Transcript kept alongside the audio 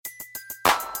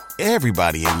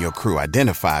Everybody in your crew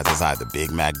identifies as either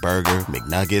Big Mac Burger,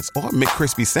 McNuggets, or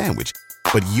McCrispy Sandwich.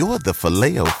 But you're the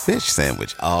Filet-O-Fish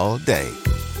Sandwich all day.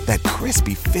 That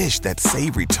crispy fish, that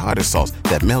savory tartar sauce,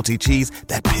 that melty cheese,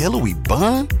 that pillowy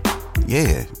bun.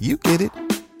 Yeah, you get it.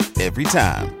 Every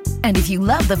time. And if you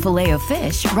love the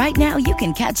Filet-O-Fish, right now you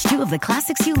can catch two of the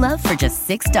classics you love for just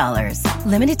 $6.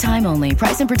 Limited time only.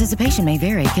 Price and participation may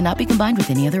vary. Cannot be combined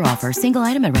with any other offer. Single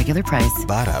item at regular price.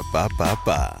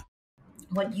 Ba-da-ba-ba-ba.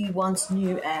 What you once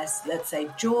knew as, let's say,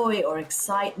 joy or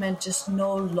excitement just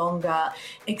no longer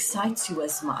excites you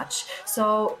as much.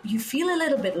 So you feel a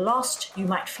little bit lost. You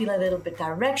might feel a little bit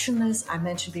directionless. I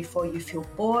mentioned before you feel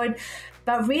bored.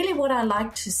 But really what I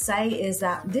like to say is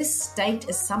that this state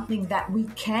is something that we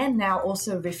can now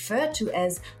also refer to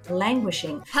as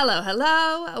languishing.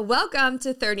 Hello. Welcome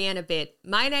to 30 and a Bit.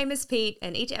 My name is Pete,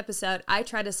 and each episode I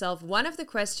try to solve one of the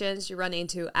questions you run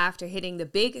into after hitting the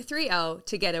big 3-0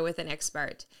 together with an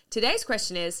expert. Today's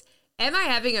question is, am I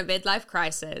having a midlife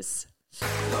crisis?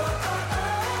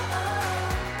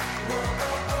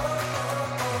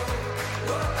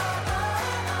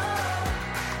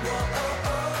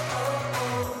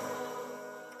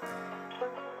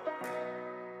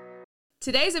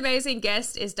 Today's amazing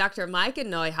guest is Dr. Maike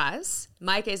Neuhaus.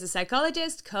 Maike is a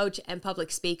psychologist, coach, and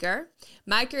public speaker.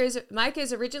 Maike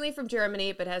is originally from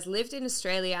Germany, but has lived in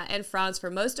Australia and France for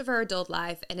most of her adult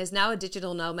life and is now a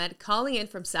digital nomad calling in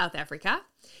from South Africa.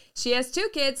 She has two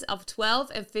kids of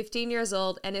 12 and 15 years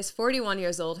old and is 41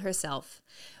 years old herself.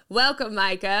 Welcome,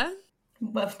 Maike.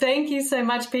 Well, thank you so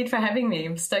much, Pete, for having me.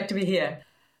 I'm stoked to be here.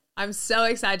 I'm so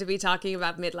excited to be talking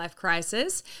about midlife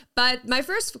crisis. But my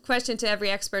first question to every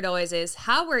expert always is,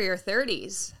 how were your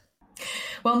 30s?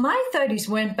 Well, my 30s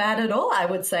weren't bad at all, I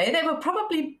would say. They were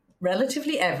probably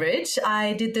relatively average.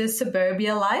 I did the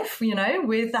suburbia life,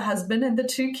 with the husband and the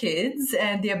two kids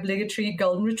and the obligatory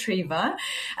golden retriever.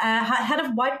 Had a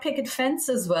white picket fence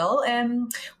as well,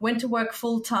 and went to work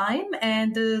full time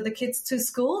and the kids to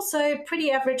school. So pretty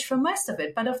average for most of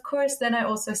it. But of course, then I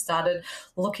also started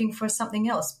looking for something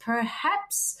else,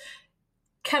 perhaps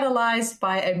catalyzed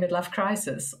by a midlife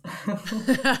crisis.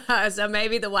 So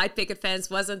maybe the white picket fence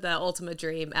wasn't the ultimate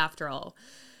dream after all.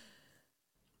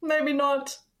 Maybe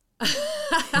not.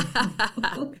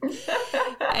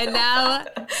 And now,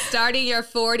 starting your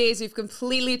 40s, you've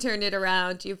completely turned it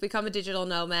around. You've become a digital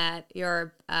nomad.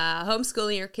 You're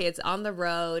homeschooling your kids on the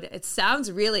road. It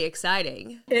sounds really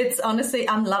exciting. It's honestly,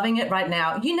 I'm loving it right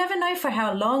now. You never know for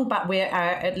how long, but we're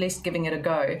at least giving it a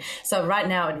go. So right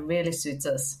now, it really suits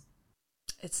us.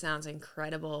 It sounds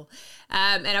incredible.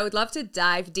 And I would love to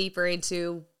dive deeper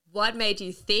into what made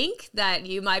you think that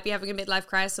you might be having a midlife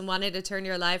crisis and wanted to turn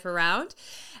your life around.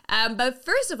 But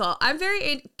first of all, I'm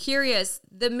very curious.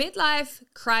 The midlife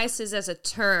crisis as a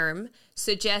term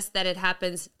suggests that it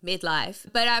happens midlife.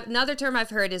 But another term I've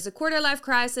heard is a quarter life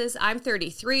crisis. I'm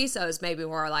 33, so it's maybe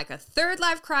more like a third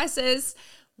life crisis.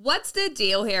 What's the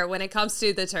deal here when it comes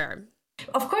to the term?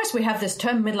 Of course, we have this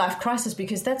term midlife crisis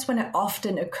because that's when it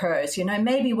often occurs,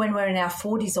 maybe when we're in our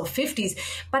 40s or 50s,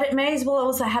 but it may as well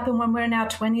also happen when we're in our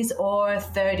 20s or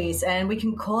 30s, and we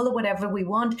can call it whatever we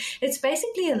want. It's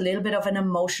basically a little bit of an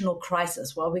emotional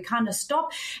crisis where we kind of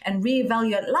stop and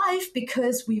reevaluate life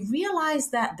because we realize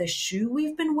that the shoe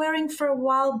we've been wearing for a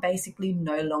while basically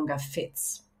no longer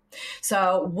fits.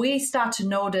 So we start to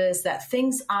notice that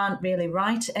things aren't really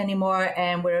right anymore,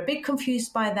 and we're a bit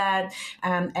confused by that,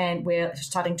 and we're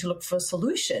starting to look for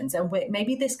solutions. And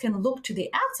maybe this can look to the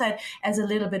outside as a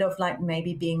little bit of like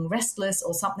maybe being restless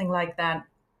or something like that.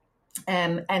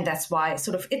 And that's why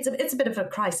sort of it's a bit of a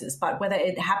crisis, but whether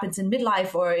it happens in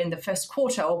midlife or in the first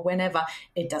quarter or whenever,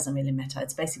 it doesn't really matter.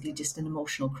 It's basically just an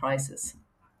emotional crisis.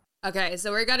 Okay,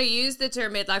 so we're going to use the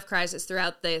term midlife crisis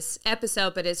throughout this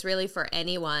episode, but it's really for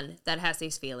anyone that has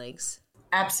these feelings.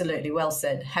 Absolutely. Well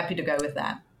said. Happy to go with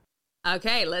that.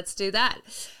 Okay, let's do that.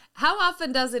 How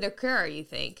often does it occur, you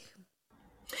think?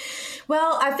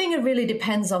 Well, I think it really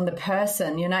depends on the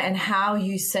person, and how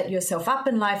you set yourself up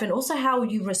in life and also how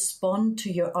you respond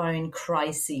to your own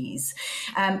crises.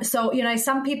 So,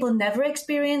 some people never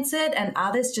experience it and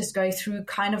others just go through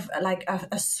kind of like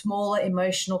a smaller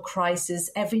emotional crisis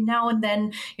every now and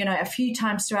then, a few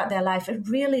times throughout their life. It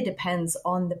really depends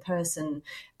on the person,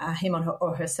 him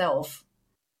or herself.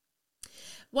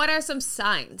 What are some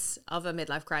signs of a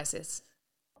midlife crisis?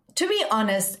 To be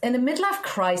honest, in a midlife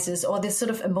crisis or this sort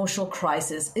of emotional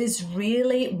crisis is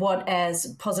really what, as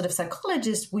positive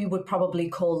psychologists, we would probably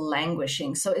call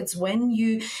languishing. So it's when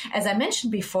you, as I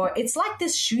mentioned before, it's like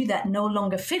this shoe that no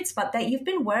longer fits, but that you've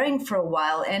been wearing for a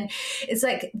while. And it's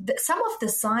like some of the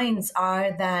signs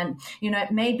are that,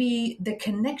 maybe the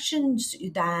connections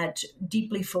that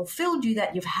deeply fulfilled you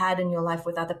that you've had in your life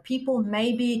with other people,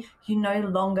 maybe you no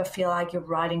longer feel like you're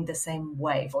riding the same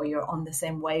wave or you're on the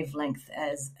same wavelength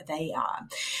as they are.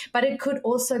 But it could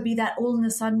also be that all of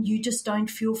a sudden you just don't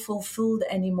feel fulfilled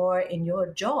anymore in your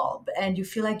job and you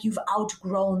feel like you've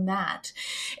outgrown that.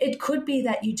 It could be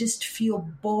that you just feel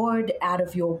bored out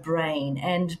of your brain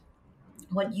and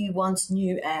what you once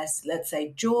knew as, let's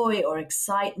say, joy or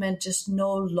excitement just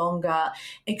no longer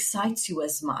excites you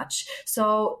as much.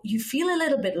 So you feel a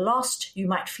little bit lost. You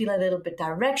might feel a little bit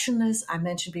directionless. I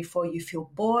mentioned before you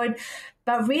feel bored.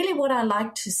 But really what I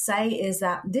like to say is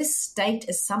that this state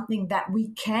is something that we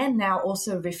can now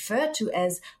also refer to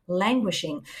as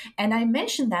languishing. And I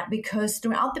mention that because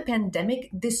throughout the pandemic,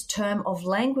 this term of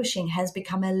languishing has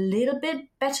become a little bit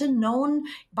better known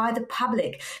by the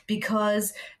public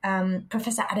because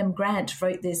Professor Adam Grant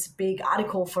wrote this big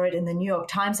article for it in the New York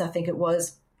Times, I think it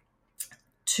was,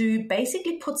 to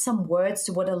basically put some words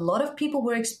to what a lot of people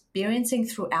were experiencing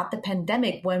throughout the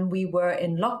pandemic when we were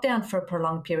in lockdown for a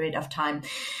prolonged period of time.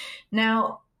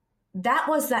 Now, that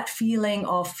was that feeling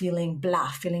of feeling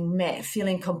blah, feeling meh,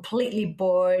 feeling completely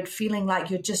bored, feeling like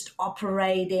you're just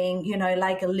operating,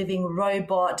 like a living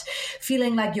robot,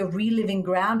 feeling like you're reliving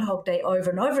Groundhog Day over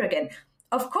and over again.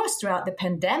 Of course, throughout the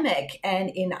pandemic and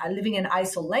in living in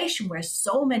isolation where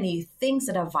so many things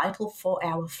that are vital for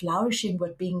our flourishing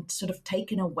were being sort of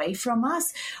taken away from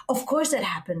us, of course it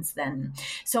happens then.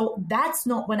 So that's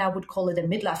not when I would call it a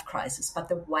midlife crisis, but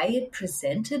the way it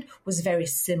presented was very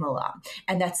similar.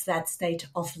 And that's that state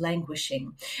of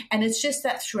languishing. And it's just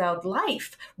that throughout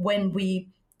life, when we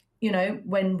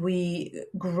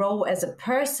grow as a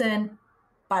person,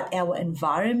 but our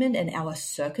environment and our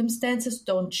circumstances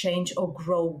don't change or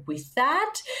grow with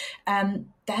that,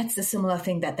 that's a similar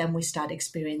thing that then we start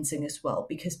experiencing as well,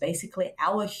 because basically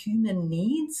our human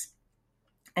needs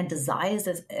and desires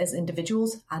as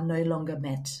individuals are no longer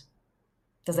met.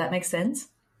 Does that make sense?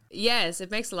 Yes, it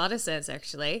makes a lot of sense,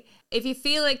 actually. If you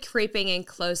feel it creeping in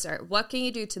closer, what can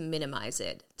you do to minimize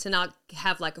it, to not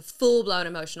have like a full-blown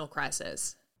emotional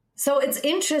crisis? So it's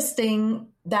interesting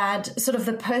that sort of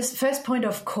the first point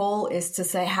of call is to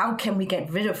say, how can we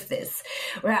get rid of this?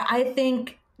 Where I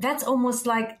think that's almost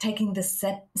like taking the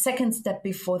second step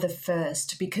before the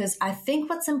first, because I think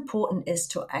what's important is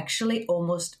to actually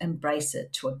almost embrace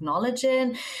it, to acknowledge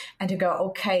it and to go,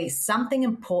 okay, something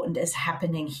important is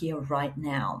happening here right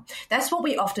now. That's what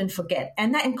we often forget.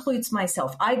 And that includes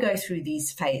myself. I go through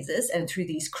these phases and through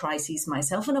these crises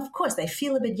myself. And of course, they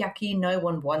feel a bit yucky. No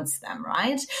one wants them,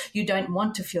 right? You don't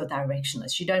want to feel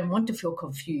directionless. You don't want to feel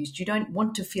confused. You don't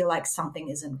want to feel like something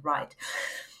isn't right.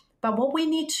 But what we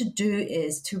need to do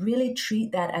is to really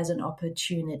treat that as an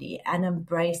opportunity and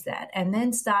embrace that, and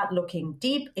then start looking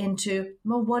deep into,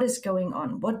 well, what is going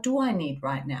on? What do I need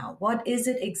right now? What is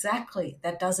it exactly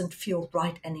that doesn't feel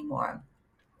right anymore?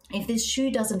 If this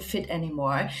shoe doesn't fit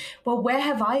anymore, well, where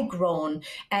have I grown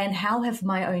and how have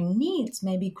my own needs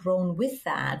maybe grown with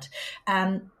that,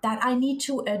 that I need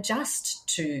to adjust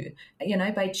to,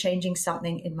 by changing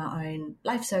something in my own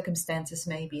life circumstances,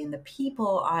 maybe in the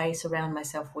people I surround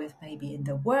myself with, maybe in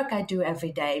the work I do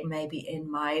every day, maybe in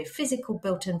my physical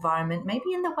built environment,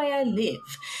 maybe in the way I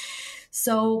live.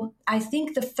 So I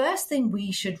think the first thing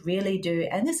we should really do,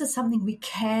 and this is something we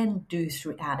can do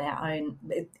throughout our own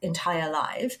entire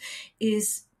life,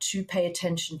 is to pay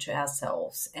attention to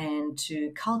ourselves and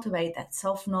to cultivate that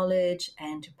self-knowledge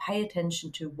and to pay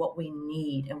attention to what we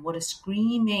need and what is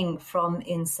screaming from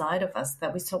inside of us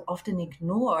that we so often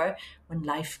ignore when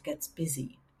life gets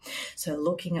busy. So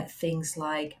looking at things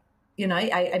like,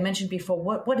 I mentioned before,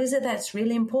 what is it that's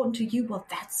really important to you? Well,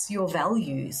 that's your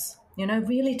values.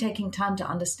 Really taking time to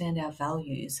understand our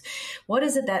values. What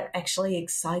is it that actually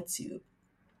excites you?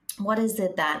 What is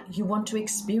it that you want to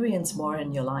experience more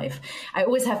in your life? I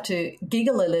always have to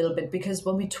giggle a little bit because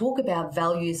when we talk about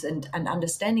values and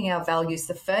understanding our values,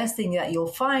 the first thing that you'll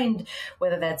find,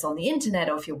 whether that's on the internet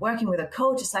or if you're working with a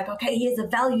coach, it's like, okay, here's a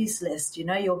values list.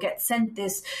 You'll get sent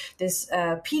this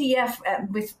PDF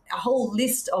with a whole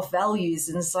list of values.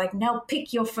 And it's like, now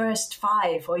pick your first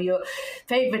 5 or your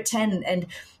favorite 10. And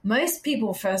most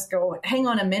people first go, hang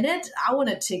on a minute, I want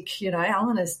to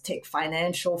tick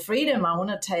financial freedom. I want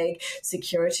to take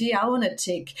security. I want to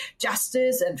tick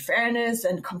justice and fairness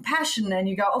and compassion. And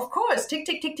you go, of course, tick,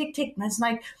 tick, tick, tick, tick. And it's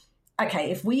like, okay,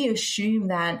 if we assume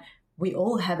that we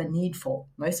all have a need for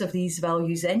most of these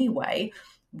values anyway.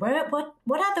 What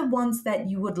are the ones that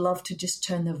you would love to just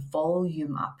turn the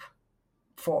volume up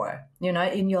for,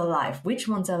 in your life? Which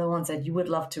ones are the ones that you would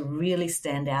love to really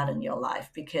stand out in your life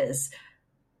because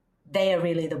they are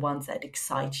really the ones that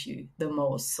excite you the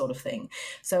most, sort of thing?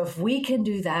 So if we can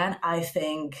do that, I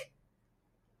think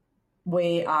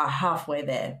we are halfway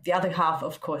there. The other half,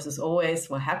 of course, is always,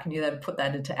 well, how can you then put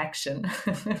that into action?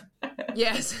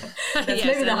 Yes. That's yes,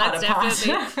 maybe the harder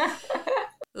part.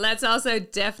 Let's also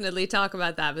definitely talk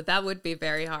about that, but that would be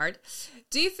very hard.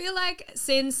 Do you feel like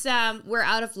since we're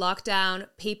out of lockdown,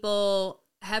 people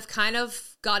have kind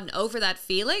of gotten over that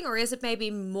feeling, or is it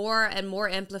maybe more and more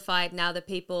amplified now that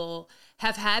people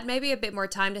have had maybe a bit more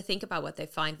time to think about what they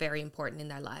find very important in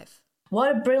their life?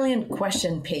 What a brilliant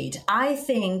question, Pete. I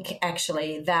think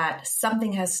actually that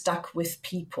something has stuck with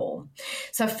people.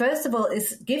 So first of all,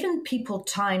 it's given people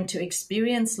time to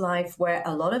experience life where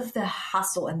a lot of the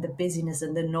hustle and the busyness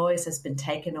and the noise has been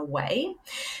taken away.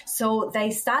 So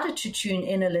they started to tune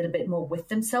in a little bit more with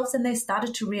themselves, and they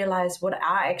started to realize what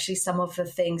are actually some of the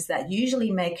things that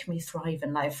usually make me thrive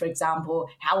in life. For example,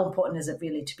 how important is it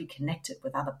really to be connected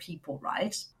with other people,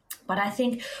 right? But I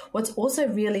think what's also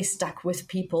really stuck with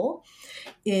people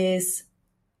is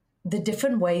the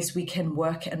different ways we can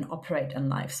work and operate in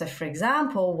life. So, for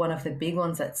example, one of the big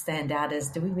ones that stand out is,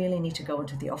 do we really need to go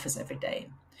into the office every day?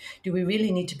 Do we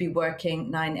really need to be working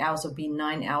 9 hours or be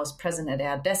 9 hours present at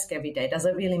our desk every day? Does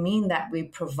it really mean that we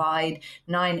provide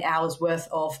 9 hours worth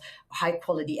of high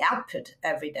quality output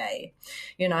every day?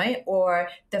 Or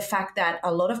the fact that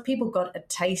a lot of people got a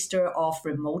taster of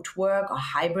remote work or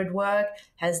hybrid work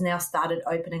has now started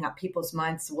opening up people's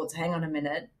minds towards, hang on a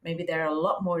minute, maybe there are a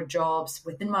lot more jobs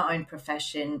within my own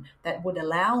profession that would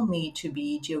allow me to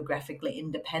be geographically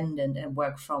independent and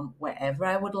work from wherever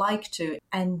I would like to.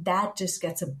 And that just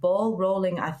gets a ball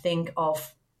rolling, I think,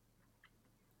 of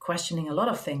questioning a lot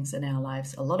of things in our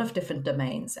lives, a lot of different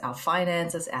domains, our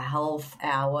finances, our health,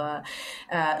 our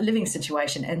living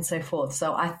situation, and so forth.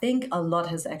 So I think a lot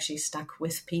has actually stuck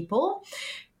with people.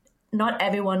 Not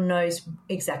everyone knows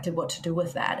exactly what to do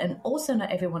with that. And also not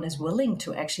everyone is willing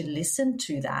to actually listen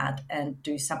to that and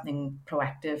do something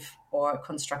proactive or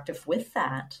constructive with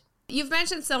that. You've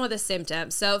mentioned some of the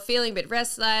symptoms. So feeling a bit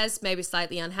restless, maybe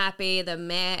slightly unhappy, the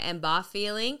meh and bah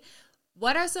feeling.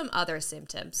 What are some other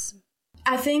symptoms?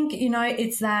 I think,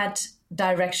 it's that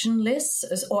directionless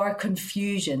or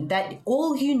confusion, that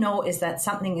all is that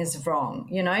something is wrong.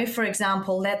 For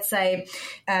example, let's say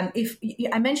if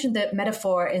I mentioned the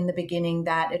metaphor in the beginning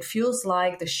that it feels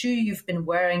like the shoe you've been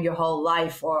wearing your whole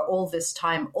life or all this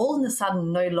time all of a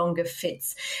sudden no longer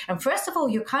fits. And first of all,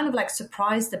 you're kind of like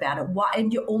surprised about it. Why?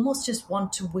 And you almost just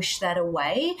want to wish that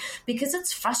away because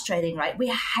it's frustrating, right? We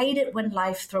hate it when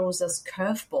life throws us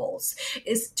curveballs.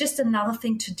 It's just another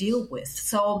thing to deal with.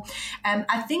 So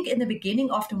I think in the beginning,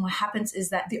 often what happens is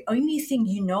that the only thing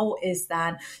is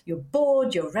that you're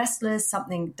bored, you're restless,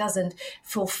 something doesn't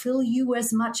fulfill you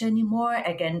as much anymore.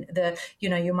 Again,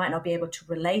 you might not be able to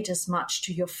relate as much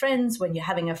to your friends when you're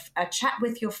having a chat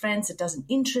with your friends. It doesn't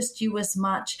interest you as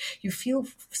much. You feel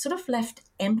sort of left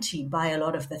empty by a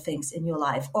lot of the things in your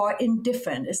life, or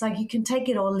indifferent. It's like you can take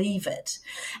it or leave it.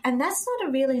 And that's not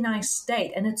a really nice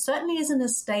state. And it certainly isn't a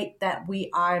state that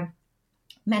we are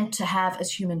meant to have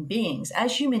as human beings.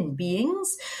 As human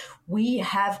beings, we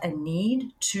have a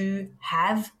need to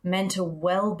have mental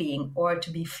well-being or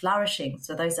to be flourishing.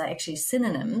 So those are actually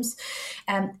synonyms.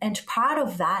 And part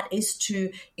of that is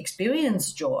to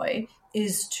experience joy,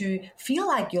 is to feel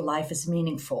like your life is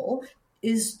meaningful,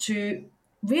 is to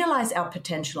realize our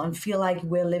potential and feel like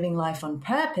we're living life on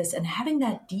purpose and having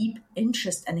that deep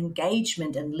interest and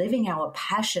engagement and living our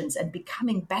passions and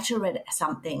becoming better at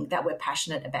something that we're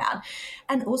passionate about,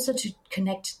 and also to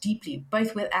connect deeply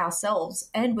both with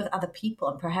ourselves and with other people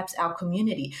and perhaps our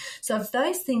community. So if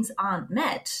those things aren't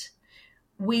met,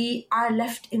 we are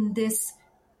left in this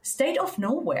state of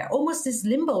nowhere, almost this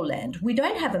limbo land. We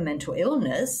don't have a mental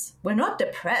illness. We're not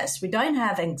depressed. We don't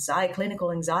have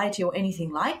clinical anxiety or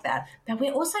anything like that, but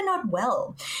we're also not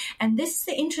well. And this is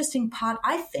the interesting part,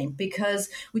 I think, because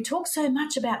we talk so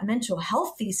much about mental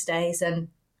health these days and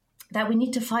that we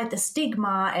need to fight the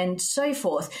stigma and so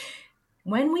forth.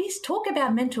 When we talk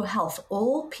about mental health,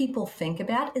 all people think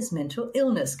about is mental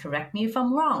illness. Correct me if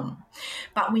I'm wrong.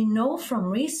 But we know from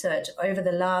research over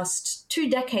the last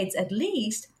 2 decades at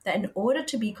least that in order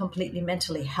to be completely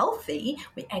mentally healthy,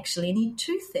 we actually need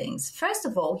two things. First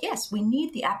of all, yes, we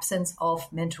need the absence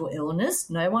of mental illness.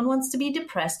 No one wants to be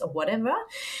depressed or whatever,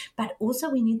 but also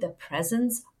we need the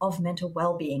presence of mental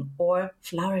well-being or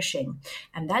flourishing.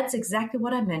 And that's exactly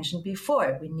what I mentioned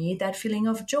before. We need that feeling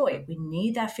of joy. We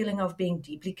need that feeling of being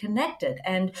deeply connected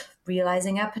and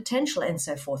realizing our potential and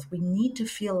so forth. We need to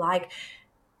feel like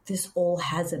this all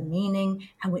has a meaning,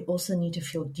 and we also need to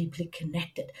feel deeply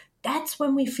connected. That's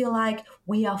when we feel like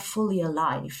we are fully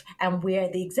alive, and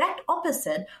we're the exact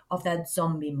opposite of that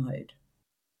zombie mode.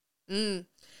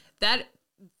 That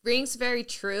rings very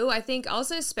true. I think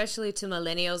also especially to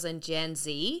millennials and Gen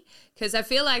Z, because I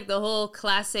feel like the whole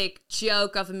classic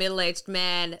joke of a middle-aged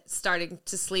man starting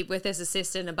to sleep with his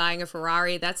assistant and buying a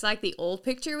Ferrari, that's like the old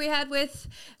picture we had with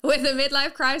a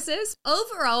midlife crisis.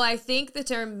 Overall, I think the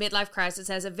term midlife crisis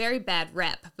has a very bad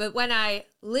rep, but when I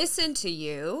listen to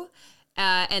you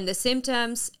and the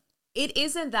symptoms, it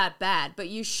isn't that bad, but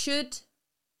you should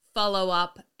follow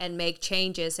up and make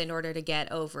changes in order to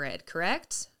get over it,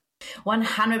 correct?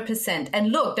 100%.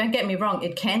 And look, don't get me wrong,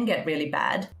 it can get really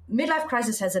bad. Midlife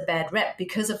crisis has a bad rep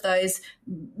because of those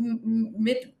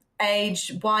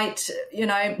mid-aged white,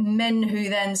 men who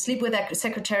then sleep with their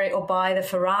secretary or buy the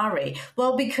Ferrari.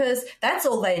 Well, because that's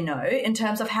all they know in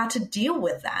terms of how to deal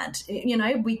with that.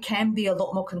 We can be a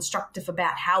lot more constructive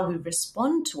about how we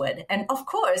respond to it. And of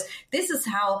course, this is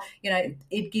how,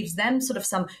 it gives them sort of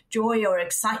some joy or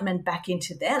excitement back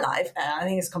into their life. I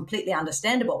think it's completely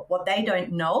understandable. What they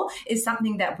don't know is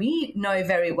something that we know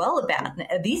very well about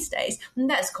these days, and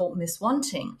that's called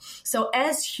miswanting. So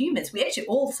as humans, we actually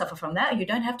all suffer from that. You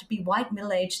don't have to be white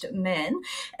middle-aged men.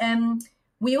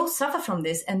 We all suffer from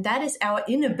this, and that is our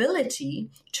inability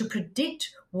to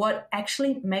predict what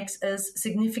actually makes us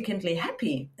significantly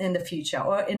happy in the future.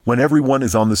 When everyone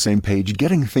is on the same page,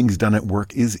 getting things done at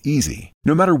work is easy.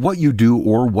 No matter what you do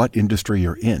or what industry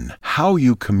you're in, how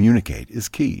you communicate is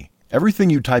key. Everything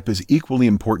you type is equally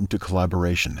important to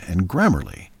collaboration, and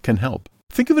Grammarly can help.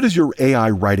 Think of it as your AI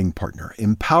writing partner,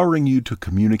 empowering you to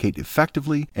communicate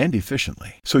effectively and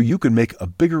efficiently so you can make a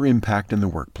bigger impact in the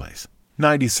workplace.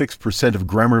 96% of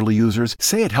Grammarly users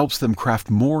say it helps them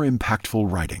craft more impactful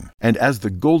writing. And as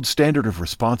the gold standard of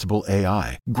responsible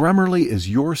AI, Grammarly is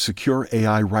your secure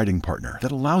AI writing partner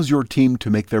that allows your team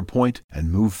to make their point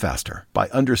and move faster. By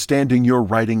understanding your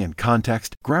writing and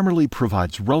context, Grammarly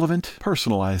provides relevant,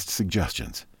 personalized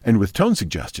suggestions. And with tone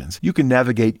suggestions, you can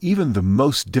navigate even the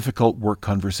most difficult work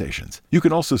conversations. You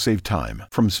can also save time,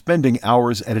 from spending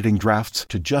hours editing drafts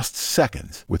to just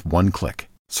seconds with one click.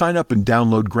 Sign up and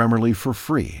download Grammarly for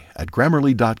free at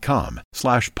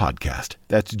Grammarly.com/podcast.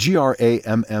 That's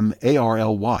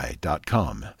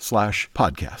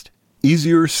GRAMMARLY.com/podcast.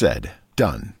 Easier said,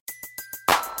 done.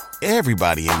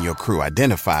 Everybody in your crew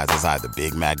identifies as either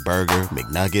Big Mac Burger,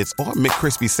 McNuggets, or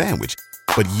McCrispy Sandwich.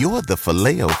 But you're the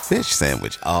Filet-O-Fish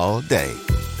Sandwich all day.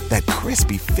 That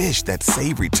crispy fish, that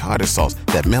savory tartar sauce,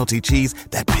 that melty cheese,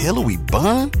 that pillowy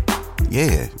bun.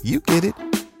 Yeah, you get it.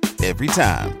 Every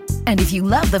time. And if you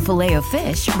love the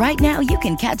Filet-O-Fish, right now you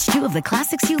can catch two of the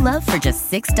classics you love for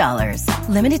just $6.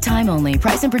 Limited time only.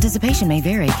 Price and participation may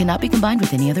vary. Cannot be combined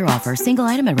with any other offer. Single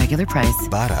item at regular price.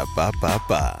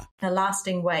 Ba-da-ba-ba-ba. In a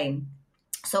lasting way.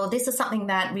 So this is something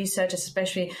that researchers,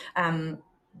 especially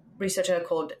researcher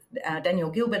called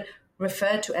Daniel Gilbert,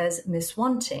 referred to as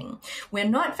miswanting. We're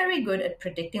not very good at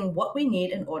predicting what we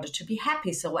need in order to be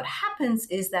happy. So what happens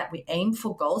is that we aim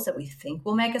for goals that we think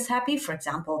will make us happy. For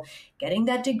example, getting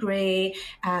that degree,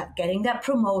 getting that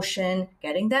promotion,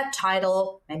 getting that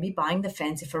title, maybe buying the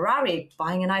fancy Ferrari,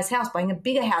 buying a nice house, buying a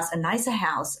bigger house, a nicer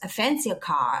house, a fancier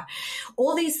car.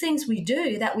 All these things we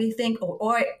do that we think,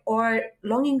 or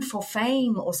longing for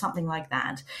fame or something like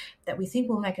that we think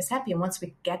will make us happy. And once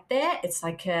we get there, it's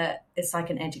like an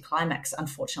anticlimax,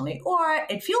 unfortunately. Or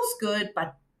it feels good,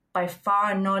 but by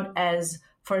far not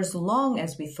for as long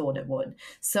as we thought it would.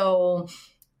 So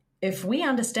if we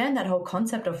understand that whole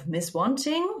concept of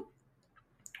miswanting,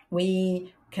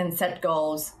 we can set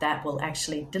goals that will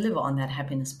actually deliver on that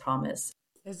happiness promise.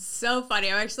 It's so funny.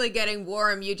 I'm actually getting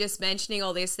warm, you just mentioning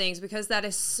all these things, because that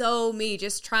is so me,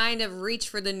 just trying to reach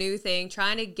for the new thing,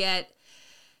 trying to get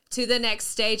to the next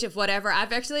stage of whatever.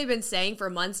 I've actually been saying for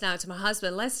months now to my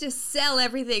husband, let's just sell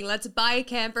everything. Let's buy a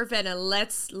camper van and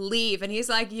let's leave. And he's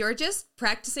like, you're just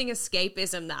practicing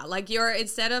escapism now. Like,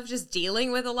 instead of just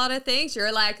dealing with a lot of things,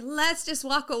 you're like, let's just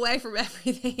walk away from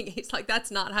everything. He's like,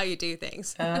 that's not how you do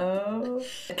things. Oh,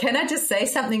 can I just say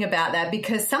something about that?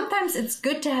 Because sometimes it's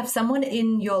good to have someone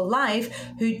in your life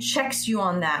who checks you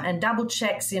on that and double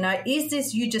checks, is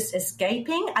this you just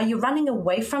escaping? Are you running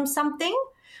away from something?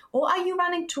 or are you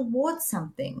running towards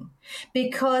something?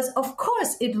 Because, of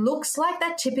course, it looks like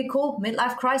that typical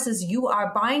midlife crisis. You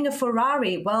are buying a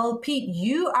Ferrari. Well, Pete,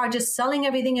 you are just selling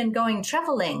everything and going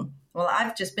traveling. Well,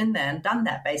 I've just been there and done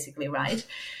that basically, right?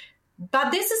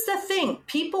 But this is the thing.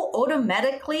 People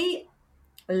automatically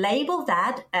label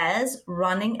that as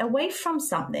running away from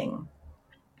something.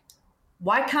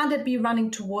 Why can't it be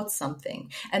running towards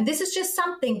something? And this is just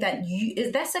something that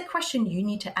that's a question you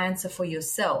need to answer for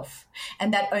yourself,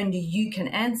 and that only you can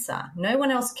answer. No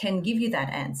one else can give you that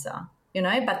answer,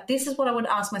 but this is what I would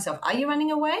ask myself. Are you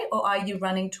running away or are you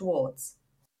running towards?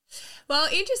 Well,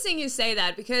 interesting you say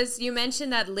that, because you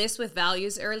mentioned that list with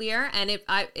values earlier, and it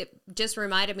just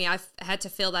reminded me I had to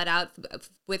fill that out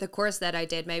with a course that I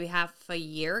did maybe half a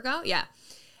year ago. Yeah.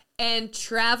 And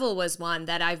travel was one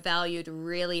that I valued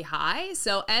really high.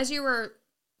 So as you were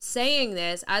saying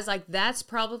this, I was like, that's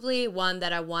probably one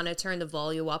that I want to turn the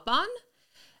volume up on.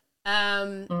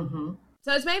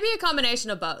 So it's maybe a combination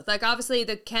of both. Like, obviously,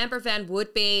 the camper van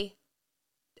would be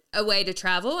a way to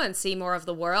travel and see more of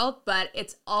the world, but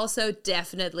it's also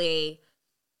definitely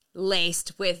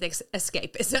laced with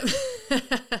escapism.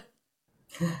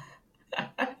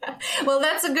 Well,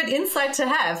 that's a good insight to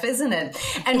have, isn't it?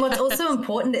 And what's also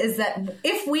important is that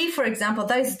if we, for example,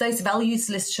 those values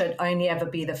lists should only ever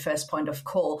be the first point of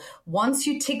call. Once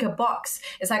you tick a box,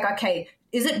 it's like, okay,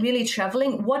 is it really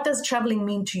traveling? What does traveling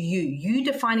mean to you? You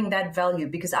defining that value,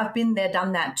 because I've been there,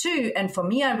 done that too. And for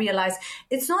me, I realized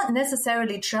it's not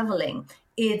necessarily traveling.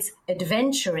 It's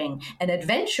adventuring, and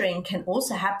adventuring can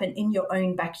also happen in your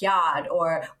own backyard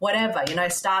or whatever,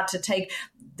 start to take,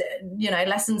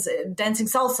 lessons, dancing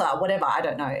salsa, whatever, I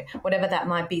don't know, whatever that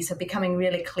might be. So becoming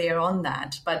really clear on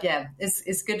that. But yeah,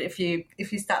 it's good if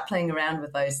you start playing around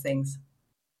with those things.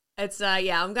 It's,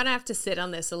 I'm going to have to sit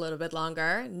on this a little bit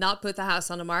longer, not put the house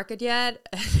on the market yet,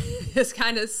 just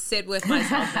kind of sit with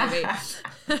myself maybe.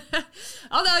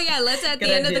 Although, let's at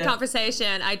the end of the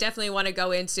conversation, I definitely want to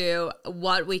go into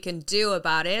what we can do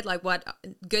about it, like what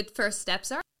good first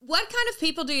steps are. What kind of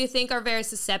people do you think are very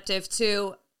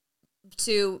susceptible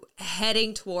to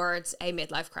heading towards a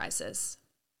midlife crisis?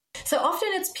 So often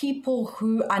it's people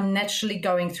who are naturally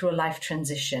going through a life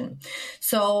transition.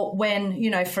 So when,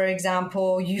 for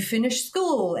example, you finish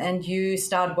school and you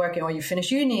start working, or you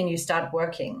finish uni and you start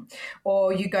working,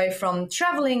 or you go from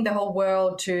traveling the whole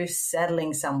world to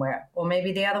settling somewhere, or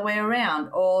maybe the other way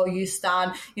around, or you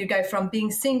go from being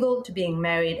single to being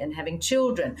married and having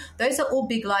children. Those are all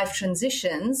big life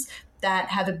transitions that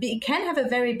can have a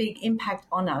very big impact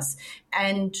on us.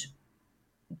 And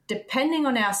depending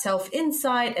on our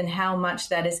self-insight and how much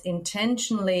that is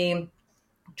intentionally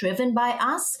driven by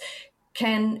us,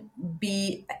 can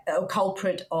be a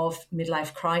culprit of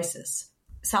midlife crisis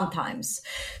sometimes.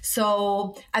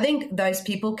 So I think those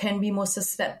people can be more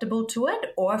susceptible to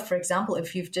it. Or, for example,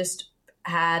 if you've just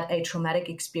had a traumatic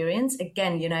experience,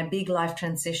 again, big life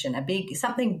transition,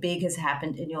 something big has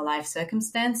happened in your life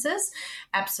circumstances,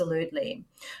 absolutely.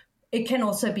 It can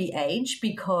also be age,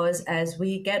 because as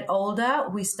we get older,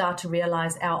 we start to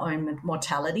realize our own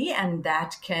mortality, and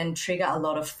that can trigger a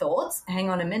lot of thoughts. Hang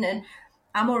on a minute,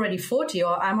 I'm already 40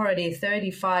 or I'm already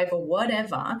 35 or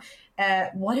whatever.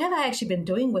 What have I actually been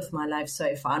doing with my life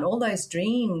so far? And all those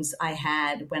dreams I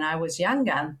had when I was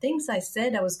younger, and things I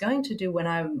said I was going to do when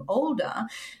I'm older,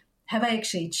 have I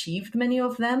actually achieved many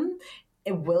of them?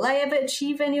 Will I ever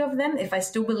achieve any of them? If I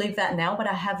still believe that now, but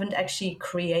I haven't actually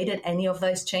created any of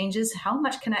those changes, how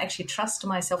much can I actually trust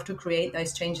myself to create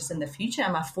those changes in the future?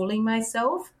 Am I fooling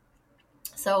myself?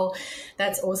 So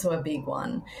that's also a big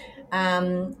one.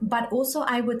 But also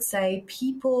I would say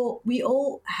we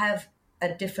all have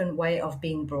a different way of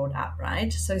being brought up,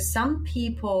 right? So some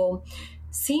people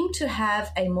seem to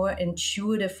have a more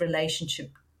intuitive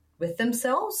relationship with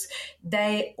themselves.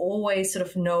 They always sort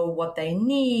of know what they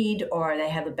need, or they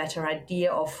have a better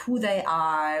idea of who they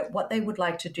are, what they would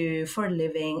like to do for a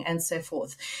living, and so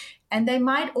forth. And they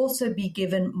might also be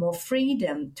given more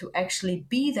freedom to actually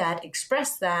be that,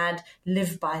 express that,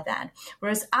 live by that.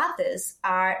 Whereas others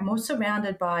are more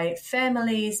surrounded by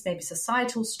families, maybe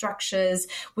societal structures,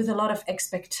 with a lot of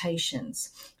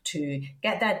expectations to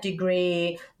get that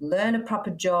degree, learn a proper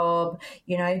job,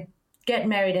 get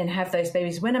married and have those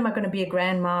babies. When am I going to be a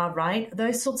grandma, right?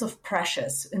 Those sorts of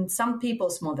pressures. And some people,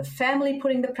 it's more the family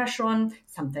putting the pressure on,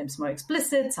 sometimes more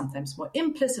explicit, sometimes more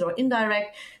implicit or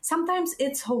indirect. Sometimes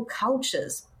it's whole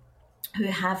cultures who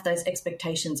have those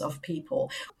expectations of people.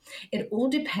 It all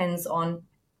depends on,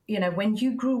 when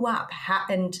you grew up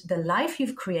and the life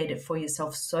you've created for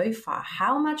yourself so far,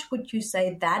 how much would you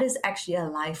say that is actually a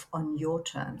life on your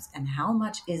terms? And how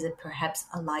much is it perhaps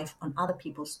a life on other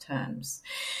people's terms?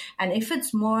 And if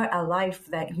it's more a life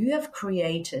that you have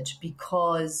created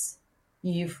because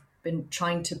you've been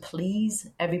trying to please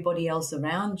everybody else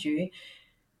around you,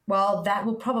 well, that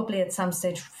will probably at some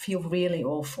stage feel really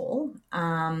awful,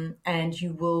 and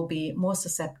you will be more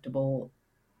susceptible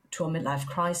to a midlife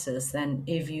crisis than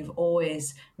if you've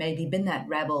always maybe been that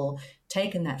rebel,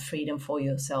 taken that freedom for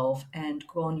yourself, and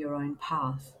gone your own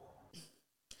path.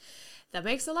 That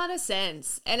makes a lot of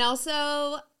sense. And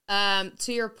also,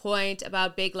 to your point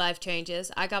about big life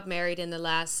changes, I got married in the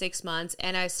last 6 months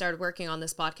and I started working on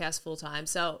this podcast full time.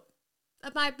 So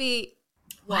that might be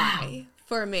why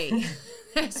for me.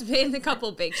 There's been a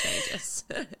couple big changes.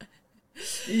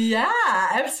 Yeah,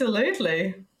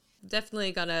 absolutely.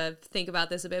 Definitely gonna think about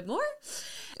this a bit more.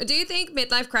 Do you think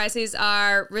midlife crises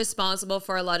are responsible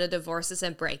for a lot of divorces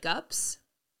and breakups?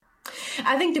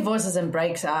 I think divorces and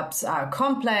breakups are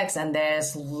complex, and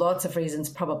there's lots of reasons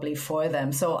probably for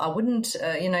them. So I wouldn't,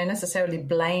 necessarily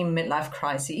blame midlife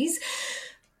crises.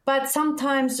 But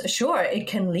sometimes, sure, it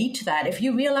can lead to that. If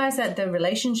you realize that the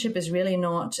relationship is really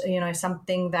not,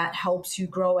 something that helps you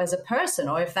grow as a person,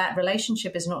 or if that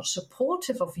relationship is not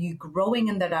supportive of you growing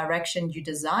in the direction you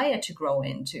desire to grow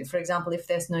into. For example, if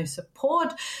there's no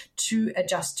support to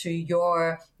adjust to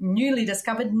your newly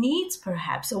discovered needs,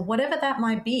 perhaps, or whatever that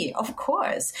might be. Of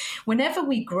course, whenever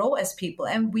we grow as people,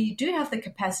 and we do have the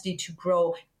capacity to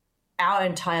grow our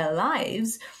entire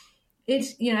lives,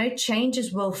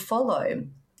 changes will follow.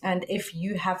 And if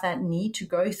you have that need to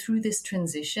go through this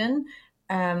transition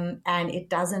and it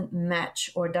doesn't match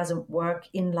or doesn't work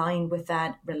in line with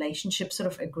that relationship sort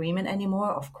of agreement anymore,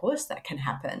 of course that can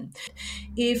happen.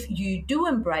 If you do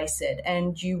embrace it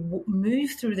and you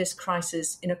move through this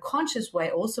crisis in a conscious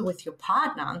way, also with your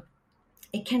partner,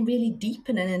 it can really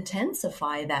deepen and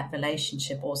intensify that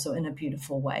relationship also in a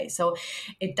beautiful way. So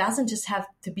it doesn't just have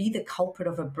to be the culprit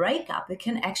of a breakup. It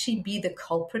can actually be the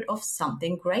culprit of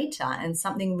something greater and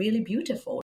something really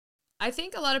beautiful. I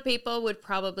think a lot of people would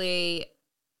probably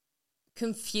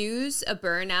confuse a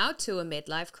burnout to a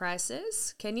midlife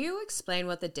crisis. Can you explain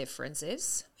what the difference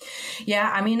is?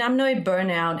 Yeah, I mean, I'm no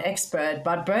burnout expert,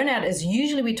 but burnout is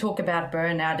usually, we talk about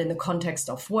burnout in the context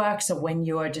of work. So when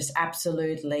you're just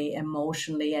absolutely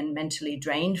emotionally and mentally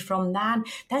drained from that,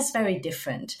 that's very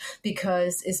different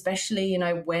because especially,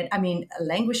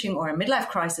 languishing or a midlife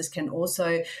crisis can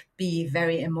also be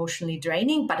very emotionally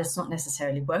draining, but it's not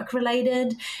necessarily work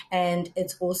related. And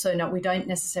it's also not, we don't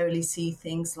necessarily see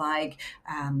things like,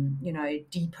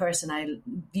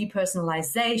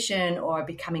 depersonalization or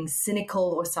becoming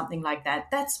cynical or something like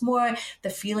that. That's more the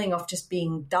feeling of just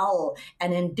being dull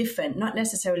and indifferent, not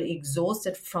necessarily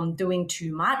exhausted from doing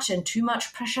too much and too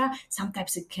much pressure.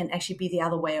 Sometimes it can actually be the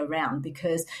other way around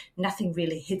because nothing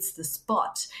really hits the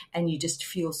spot and you just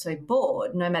feel so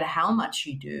bored no matter how much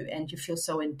you do, and you feel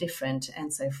so indifferent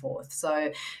and so forth.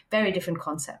 So very different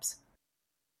concepts.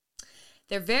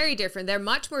 They're very different. They're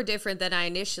much more different than I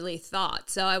initially thought.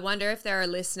 So I wonder if there are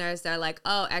listeners that are like,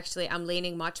 oh, actually, I'm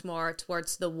leaning much more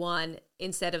towards the one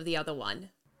instead of the other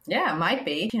one. Yeah, it might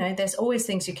be. There's always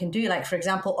things you can do. Like, for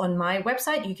example, on my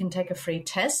website, you can take a free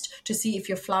test to see if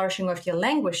you're flourishing or if you're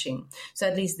languishing. So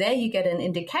at least there you get an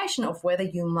indication of whether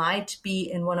you might be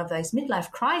in one of those midlife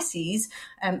crises.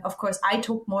 Of course, I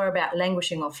talk more about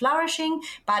languishing or flourishing,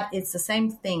 but it's the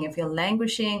same thing. If you're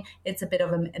languishing, it's a bit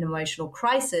of an emotional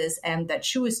crisis and that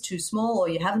shoe is too small or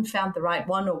you haven't found the right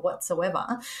one or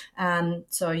whatsoever.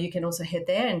 So you can also head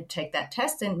there and take that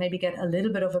test and maybe get a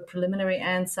little bit of a preliminary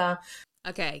answer.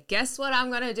 Okay, guess what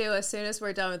I'm going to do as soon as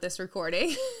we're done with this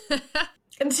recording? You're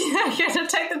going to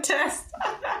take the test.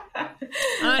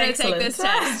 I'm going to take this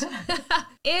test.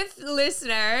 If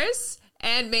listeners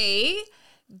and me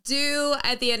do,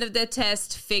 at the end of the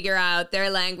test, figure out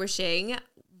they're languishing,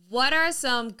 what are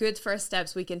some good first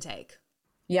steps we can take?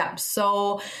 Yeah,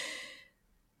 so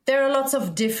there are lots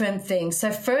of different things.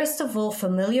 So first of all,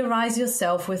 familiarize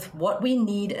yourself with what we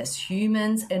need as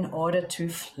humans in order to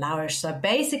flourish. So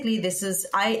basically,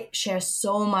 I share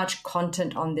so much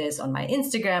content on this on my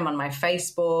Instagram, on my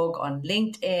Facebook, on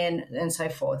LinkedIn, and so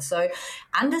forth. So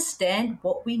understand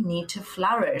what we need to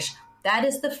flourish. That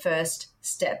is the first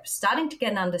step, starting to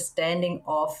get an understanding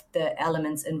of the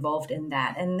elements involved in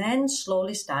that, and then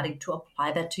slowly starting to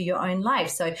apply that to your own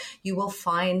life. So you will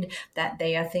find that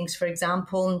there are things, for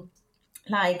example,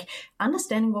 like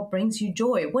understanding what brings you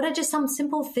joy. What are just some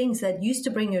simple things that used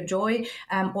to bring you joy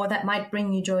or that might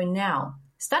bring you joy now?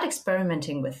 Start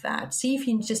experimenting with that. See if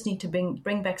you just need to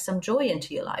bring back some joy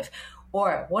into your life.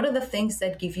 Or what are the things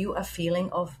that give you a feeling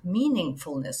of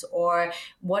meaningfulness? Or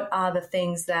what are the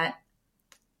things that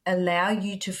allow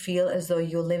you to feel as though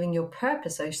you're living your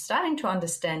purpose? So starting to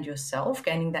understand yourself,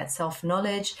 gaining that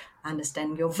self-knowledge,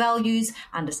 understanding your values,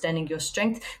 understanding your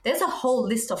strength. There's a whole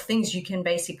list of things you can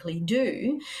basically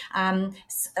do. A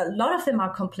lot of them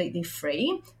are completely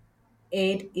free.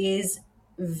 It is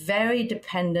very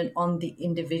dependent on the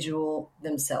individual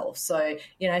themselves. So,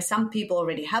 some people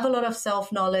already have a lot of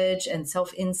self-knowledge and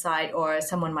self-insight, or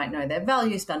someone might know their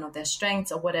values, but not their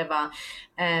strengths or whatever.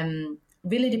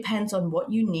 Really depends on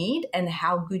what you need and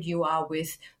how good you are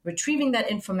with retrieving that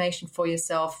information for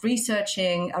yourself,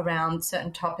 researching around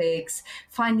certain topics,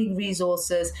 finding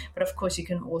resources. But of course, you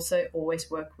can also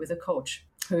always work with a coach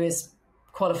who is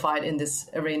qualified in this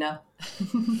arena.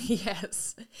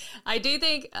 Yes. I do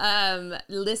think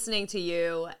listening to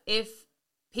you, if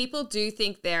people do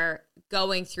think they're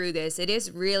going through this, it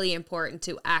is really important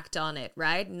to act on it,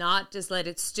 right? Not just let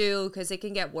it stew, because it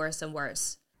can get worse and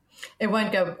worse. It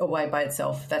won't go away by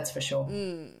itself, that's for sure.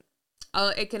 Oh,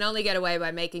 it can only get away by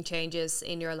making changes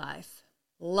in your life.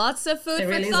 Lots of food for thought. It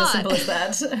really is as simple as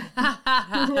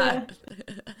that.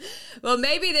 Well,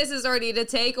 maybe this is already the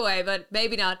takeaway, but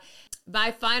maybe not.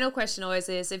 My final question always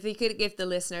is, if you could give the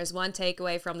listeners one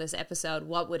takeaway from this episode,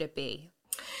 what would it be?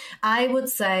 I would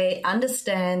say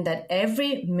understand that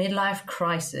every midlife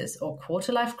crisis or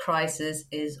quarter life crisis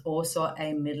is also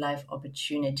a midlife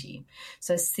opportunity.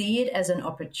 So see it as an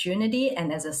opportunity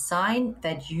and as a sign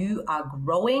that you are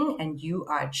growing and you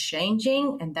are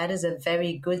changing, and that is a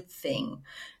very good thing.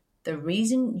 The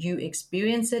reason you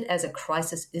experience it as a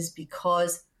crisis is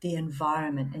because the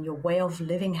environment and your way of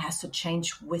living has to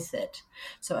change with it.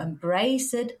 So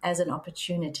embrace it as an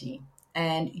opportunity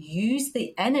and use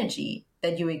the energy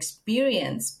that you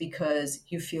experience because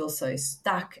you feel so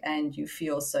stuck and you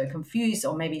feel so confused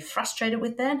or maybe frustrated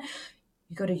with that.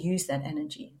 You got to use that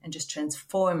energy and just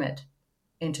transform it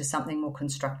into something more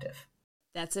constructive.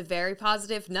 That's a very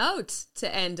positive note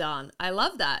to end on. I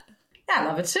love that. Yeah, I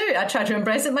love it too. I try to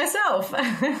embrace it myself.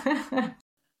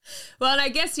 Well, and I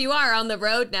guess you are on the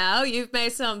road now. You've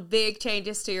made some big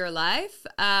changes to your life,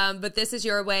 but this is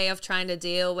your way of trying to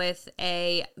deal with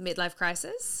a midlife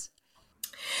crisis?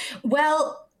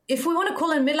 Well, if we want to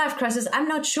call it a midlife crisis, I'm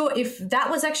not sure if that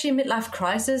was actually a midlife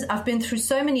crisis. I've been through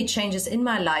so many changes in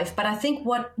my life, but I think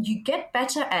what you get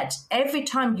better at every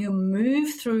time you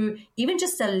move through even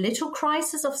just a little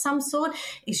crisis of some sort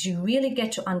is you really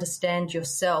get to understand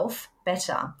yourself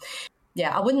better.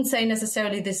 Yeah, I wouldn't say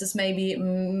necessarily this is maybe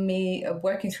me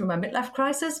working through my midlife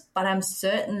crisis, but I'm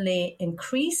certainly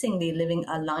increasingly living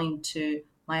aligned to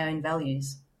my own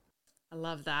values. I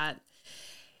love that.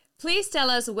 Please tell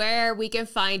us where we can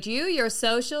find you, your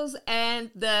socials,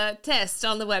 and the test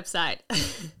on the website.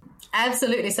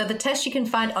 Absolutely. So the test you can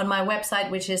find on my website,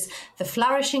 which is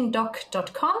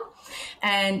theflourishingdoc.com.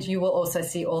 And you will also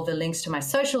see all the links to my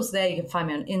socials there. You can find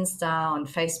me on Insta, on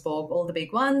Facebook, all the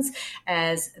big ones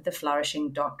as The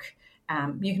Flourishing Doc.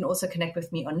 You can also connect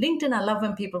with me on LinkedIn. I love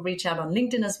when people reach out on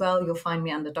LinkedIn as well. You'll find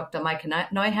me under Dr. Maike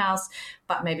Neuhaus,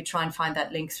 but maybe try and find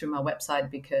that link through my website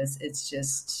because it's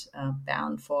just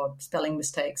bound for spelling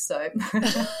mistakes. So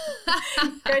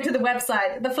go to the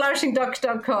website.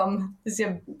 Theflourishingdoc.com is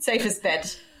your safest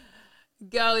bet.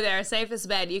 Go there, safest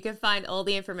bet. You can find all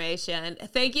the information.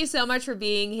 Thank you so much for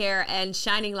being here and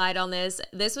shining light on this.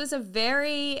 This was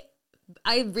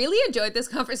I really enjoyed this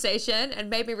conversation and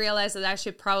made me realize that I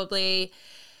should probably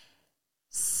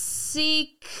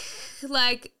seek,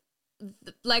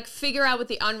 figure out what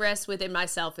the unrest within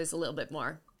myself is a little bit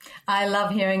more. I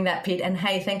love hearing that, Pete. And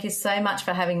hey, thank you so much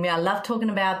for having me. I love talking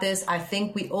about this. I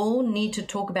think we all need to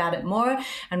talk about it more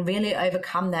and really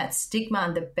overcome that stigma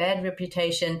and the bad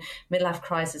reputation midlife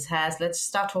crisis has. Let's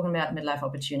start talking about midlife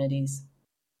opportunities.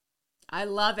 I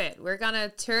love it. We're going to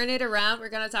turn it around. We're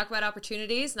going to talk about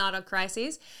opportunities, not on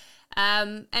crises.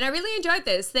 And I really enjoyed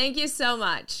this. Thank you so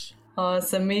much.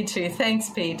 Awesome. Me too. Thanks,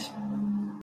 Pete.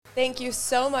 Thank you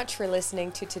so much for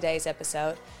listening to today's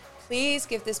episode. Please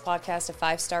give this podcast a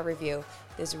 5-star review.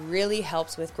 This really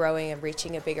helps with growing and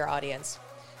reaching a bigger audience.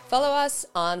 Follow us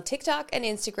on TikTok and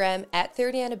Instagram at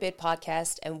 30 and a Bit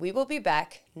Podcast, and we will be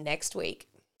back next week.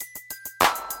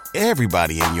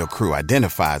 Everybody in your crew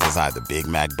identifies as either Big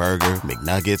Mac Burger,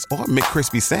 McNuggets, or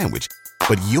McCrispy Sandwich.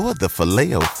 But you're the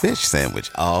Filet-O-Fish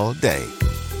Sandwich all day.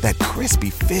 That crispy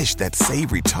fish, that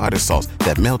savory tartar sauce,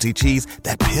 that melty cheese,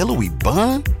 that pillowy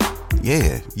bun.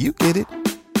 Yeah, you get it.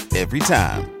 Every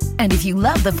time. And if you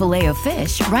love the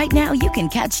Filet-O-Fish, right now you can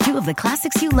catch 2 of the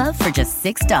classics you love for just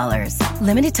 $6.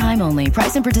 Limited time only.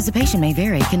 Price and participation may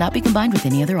vary. Cannot be combined with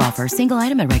any other offer. Single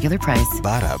item at regular price.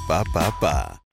 Ba-da-ba-ba-ba.